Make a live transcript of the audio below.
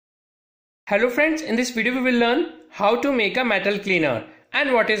Hello friends, in this video we will learn how to make a metal cleaner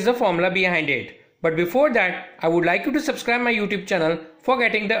and what is the formula behind it. But before that, I would like you to subscribe my YouTube channel for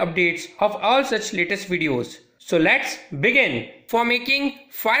getting the updates of all such latest videos. So let's begin. For making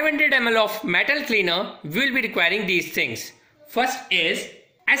 500 ml of metal cleaner, we will be requiring these things. First is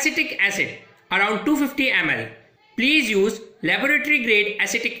acetic acid, around 250 ml. Please use laboratory grade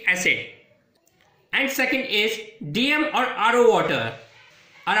acetic acid. And second is DM or RO water,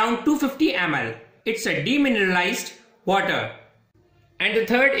 around 250 ml. It's a demineralized water. And the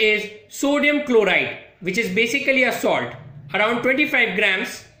third is sodium chloride, which is basically a salt, around 25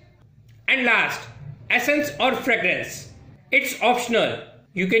 grams. And last, essence or fragrance. It's optional.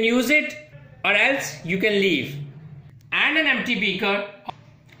 You can use it or else you can leave. And an empty beaker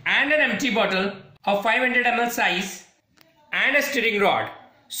and an empty bottle of 500 ml size and a stirring rod.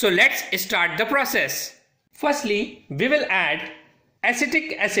 So let's start the process. Firstly, we will add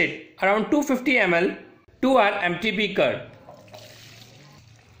acetic acid around 250 ml to our empty beaker.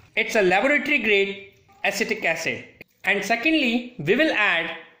 It's a laboratory grade acetic acid. And secondly, we will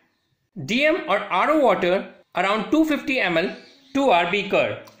add DM or RO water around 250 ml to our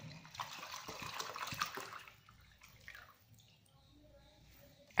beaker.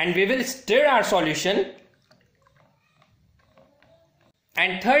 And we will stir our solution.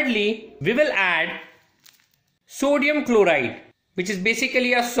 And thirdly, we will add sodium chloride, which is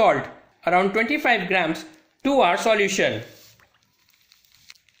basically a salt, around 25 grams to our solution.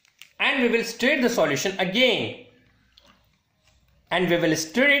 And we will stir the solution again. And we will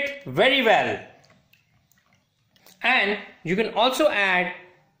stir it very well. And you can also add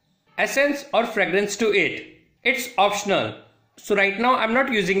essence or fragrance to it. It's optional. So right now I'm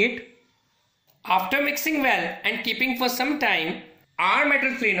not using it. After mixing well and keeping for some time, our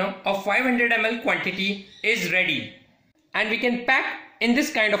metal cleaner of 500 ml quantity is ready. And we can pack in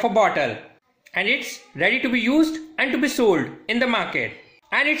this kind of a bottle. And it's ready to be used and to be sold in the market.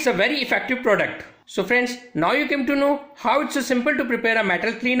 And it's a very effective product. So friends, now you came to know how it's so simple to prepare a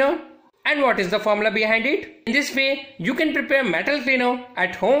metal cleaner and what is the formula behind it. In this way, you can prepare metal cleaner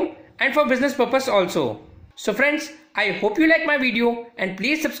at home and for business purpose also. So friends, I hope you like my video and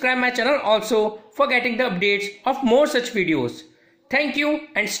please subscribe my channel also for getting the updates of more such videos. Thank you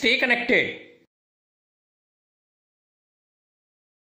and stay connected.